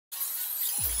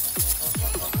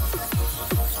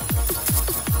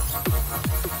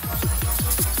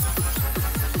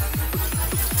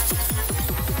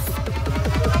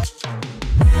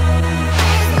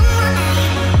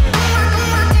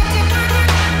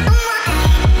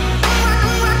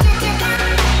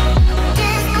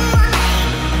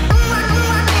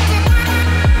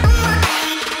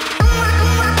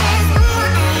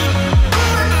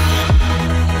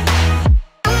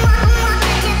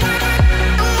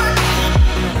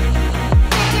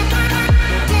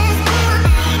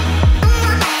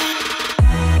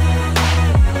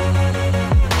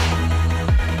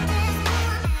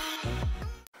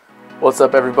What's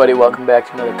up everybody, welcome back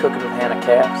to another Cooking with Hannah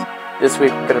Caps. This week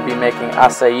we're going to be making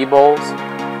acai bowls.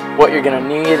 What you're going to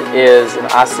need is an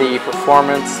acai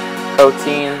performance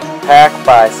protein pack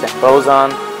by Savon,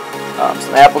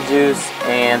 some apple juice,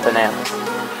 and bananas.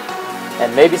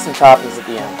 And maybe some toppings at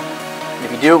the end. And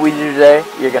if you do what we do today,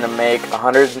 you're going to make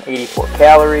 184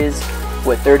 calories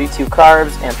with 32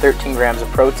 carbs and 13 grams of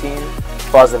protein.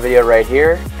 Pause the video right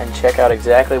here and check out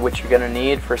exactly what you're going to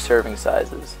need for serving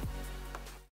sizes.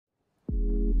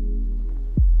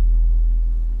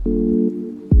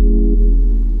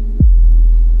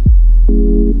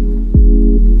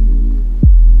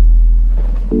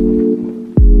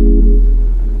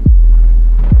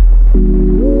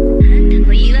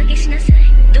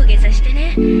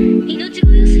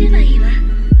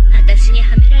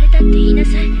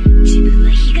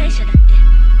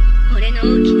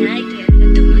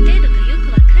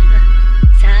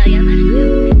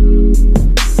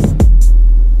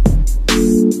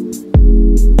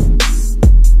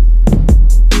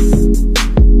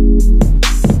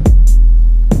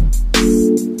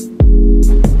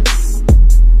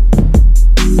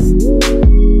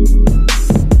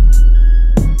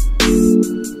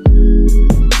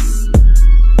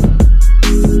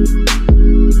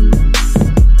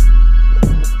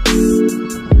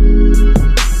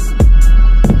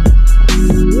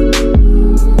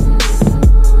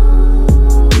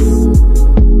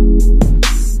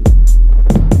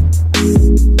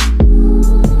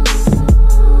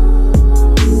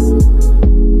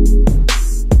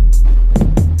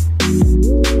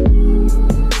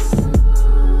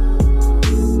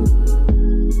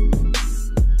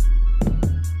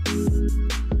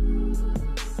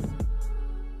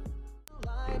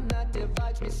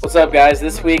 What's up guys,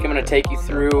 this week I'm going to take you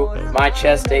through my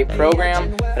chest day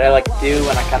program that I like to do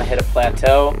when I kind of hit a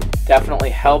plateau. Definitely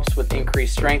helps with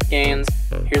increased strength gains.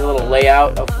 Here's a little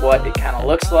layout of what it kind of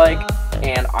looks like,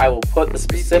 and I will put the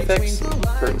specifics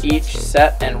for each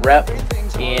set and rep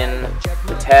in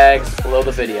the tags below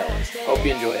the video. Hope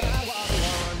you enjoy it.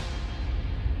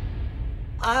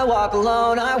 I walk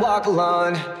alone, I walk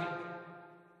alone.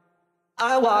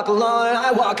 I walk alone,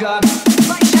 I walk up.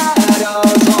 My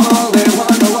shadow's only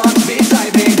one that walks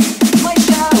beside me. My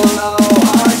shallow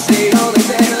heart's the only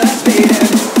thing that's beating.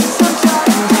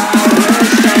 Sometimes I wish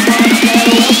someone there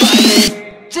will find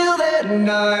me. Till then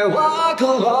I walk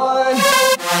alone.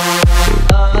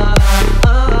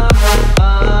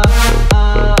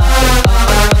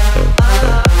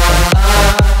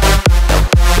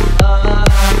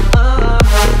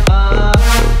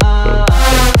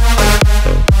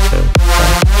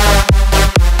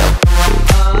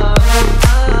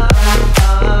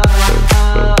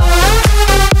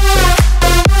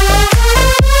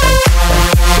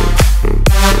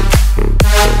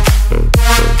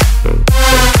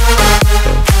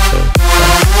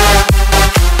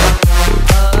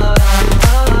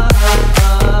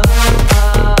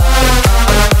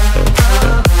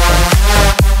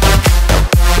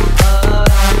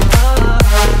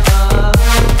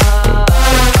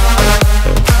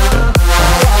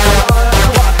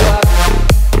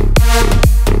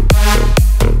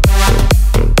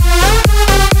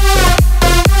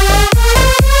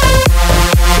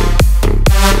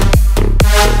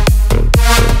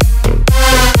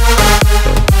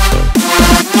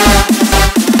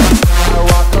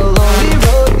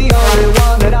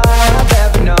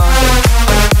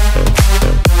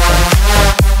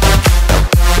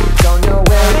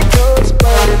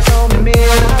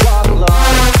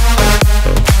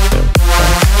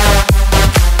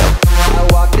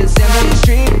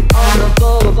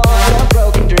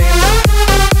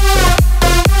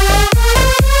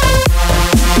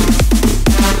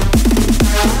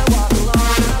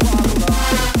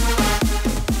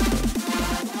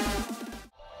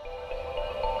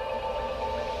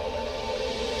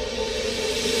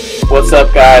 What's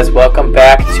up guys, welcome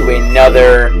back to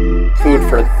another Food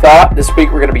for Thought. This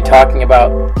week we're going to be talking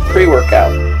about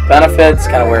pre-workout, benefits,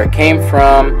 kind of where it came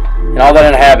from, and all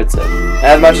that inhabits it,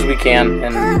 as much as we can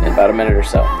in about a minute or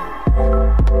so.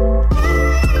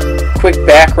 Quick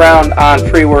background on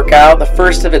pre-workout. The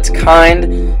first of its kind,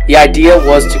 the idea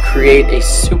was to create a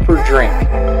super drink,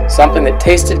 something that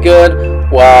tasted good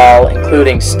while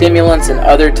including stimulants and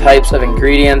other types of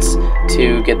ingredients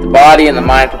to get the body and the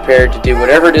mind prepared to do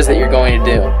whatever it is that you're going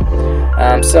to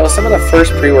do. So some of the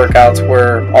first pre-workouts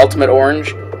were Ultimate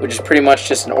Orange, which is pretty much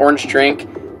just an orange drink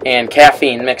and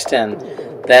caffeine mixed in.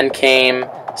 Then came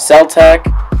Celtec,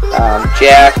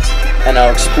 Jacked,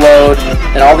 Explode,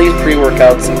 and all these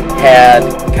pre-workouts had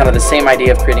kind of the same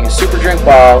idea of creating a super drink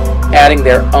while adding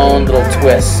their own little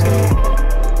twists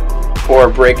or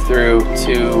breakthrough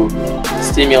to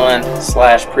stimulant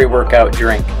slash pre-workout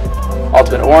drink.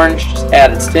 Ultimate Orange just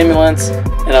added stimulants,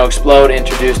 and it'll explode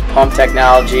introduced pump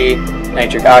technology,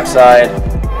 nitric oxide,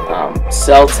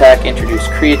 Cell-Tech introduced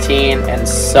creatine, and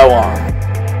so on.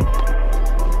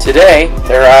 Today,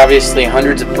 there are obviously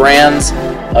hundreds of brands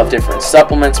of different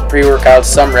supplements, pre-workouts,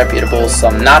 some reputable,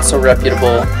 some not so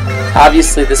reputable.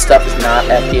 Obviously, this stuff is not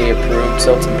FDA approved,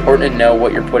 so it's important to know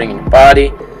what you're putting in your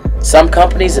body. Some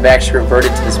companies have actually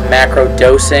reverted to this macro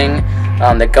dosing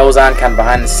that goes on kind of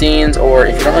behind the scenes, or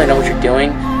if you don't really know what you're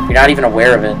doing, you're not even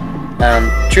aware of it.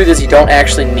 Truth is, you don't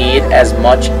actually need as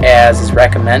much as is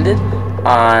recommended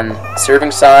on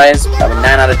serving size. About 9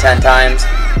 out of 10 times,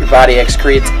 your body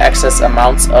excretes excess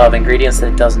amounts of ingredients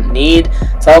that it doesn't need.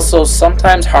 It's also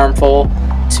sometimes harmful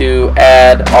to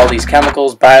add all these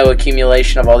chemicals,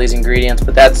 bioaccumulation of all these ingredients,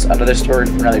 but that's another story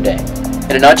for another day.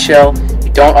 In a nutshell,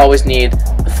 you don't always need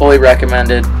the fully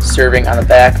recommended serving on the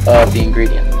back of the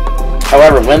ingredient.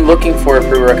 However, when looking for a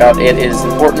pre-workout, it is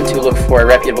important to look for a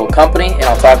reputable company, and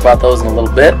I'll talk about those in a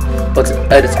little bit, but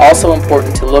it's also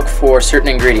important to look for certain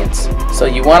ingredients. So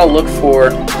you want to look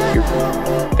for your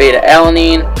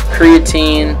beta-alanine,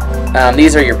 creatine,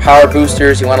 these are your power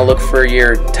boosters. You want to look for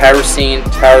your tyrosine,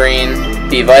 taurine,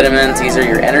 B vitamins, these are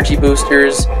your energy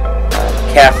boosters.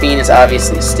 Caffeine is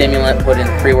obviously a stimulant put in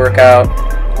the pre-workout.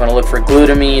 You want to look for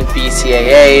glutamine,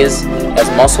 BCAAs as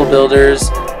muscle builders.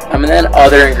 And then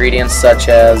other ingredients such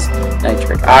as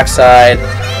nitric oxide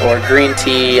or green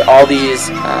tea, all these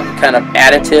kind of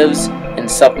additives and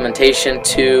supplementation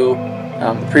to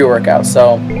the pre-workout.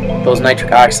 So those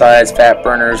nitric oxides, fat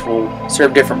burners will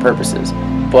serve different purposes.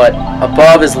 But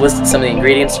above is listed some of the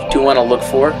ingredients you do want to look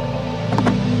for.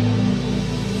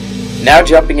 Now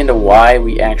jumping into why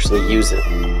we actually use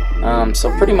it.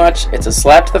 So pretty much it's a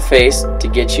slap to the face to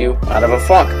get you out of a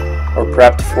funk or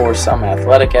prepped for some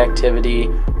athletic activity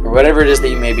or whatever it is that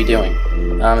you may be doing.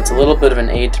 It's a little bit of an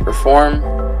aid to perform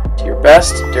to your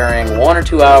best during 1 or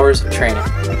 2 hours of training.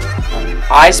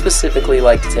 I specifically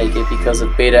like to take it because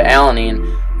of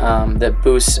beta-alanine that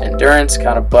boosts endurance,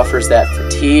 kind of buffers that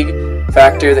fatigue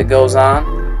factor that goes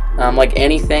on. Like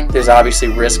anything, there's obviously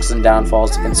risks and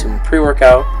downfalls to consuming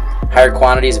pre-workout. Higher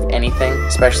quantities of anything,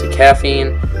 especially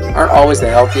caffeine, aren't always the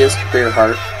healthiest for your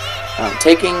heart.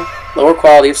 Taking lower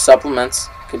quality of supplements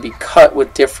could be cut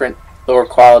with different lower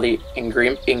quality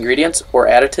ingredients or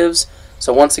additives.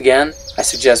 So once again, I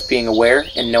suggest being aware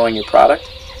and knowing your product.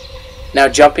 Now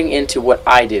jumping into what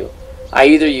I do. I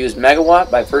either use Megawatt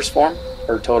by First Form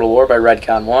or Total War by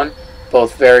Redcon 1,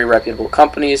 both very reputable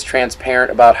companies,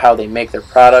 transparent about how they make their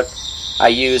product. I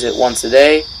use it once a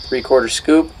day, 3/4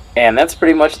 scoop, and that's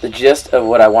pretty much the gist of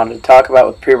what I wanted to talk about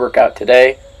with pre-workout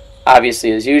today.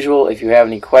 Obviously, as usual, if you have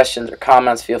any questions or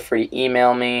comments, feel free to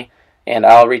email me, and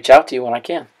I'll reach out to you when I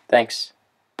can. Thanks.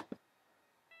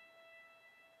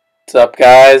 What's up,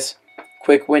 guys?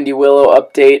 Quick Windy Willow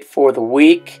update for the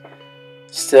week.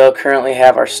 Still currently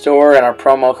have our store and our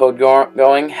promo code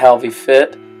going,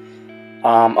 HealthyFit.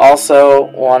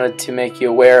 Also wanted to make you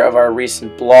aware of our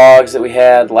recent blogs that we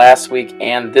had last week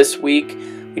and this week.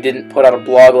 We didn't put out a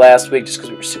blog last week just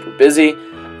because we were super busy.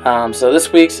 So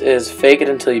this week's is Fake It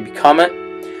Until You Become It.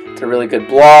 It's a really good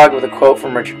blog with a quote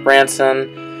from Richard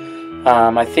Branson.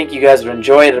 I think you guys would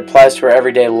enjoy it. It applies to our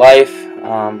everyday life.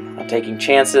 I'm taking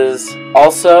chances.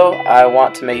 Also, I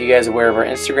want to make you guys aware of our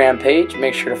Instagram page.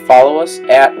 Make sure to follow us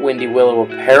at Windy Willow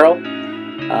Apparel.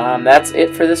 That's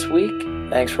it for this week.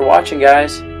 Thanks for watching,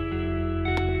 guys.